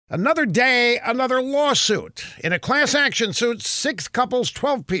Another day, another lawsuit. In a class action suit, 6 couples,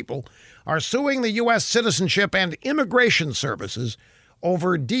 12 people are suing the U.S. Citizenship and Immigration Services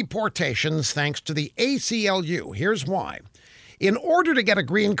over deportations thanks to the ACLU. Here's why. In order to get a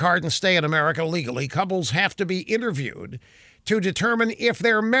green card and stay in America legally, couples have to be interviewed to determine if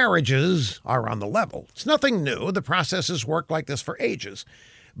their marriages are on the level. It's nothing new. The process has worked like this for ages.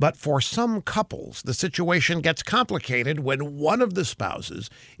 But for some couples, the situation gets complicated when one of the spouses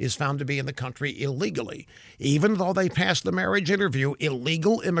is found to be in the country illegally. Even though they passed the marriage interview,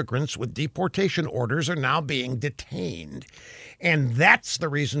 illegal immigrants with deportation orders are now being detained. And that's the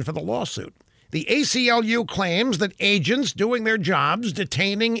reason for the lawsuit. The ACLU claims that agents doing their jobs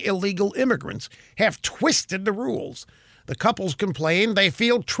detaining illegal immigrants have twisted the rules. The couples complain they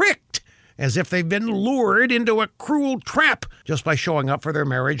feel tricked, as if they've been lured into a cruel trap just by showing up for their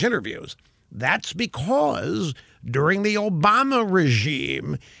marriage interviews. That's because during the Obama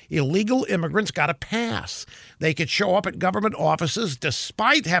regime, illegal immigrants got a pass. They could show up at government offices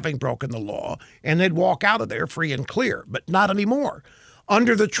despite having broken the law, and they'd walk out of there free and clear. But not anymore.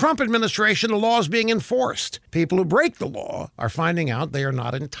 Under the Trump administration, the law is being enforced. People who break the law are finding out they are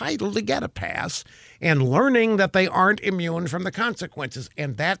not entitled to get a pass and learning that they aren't immune from the consequences.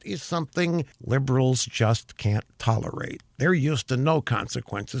 And that is something liberals just can't tolerate. They're used to no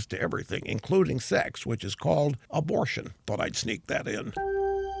consequences to everything, including sex, which is called abortion. Thought I'd sneak that in.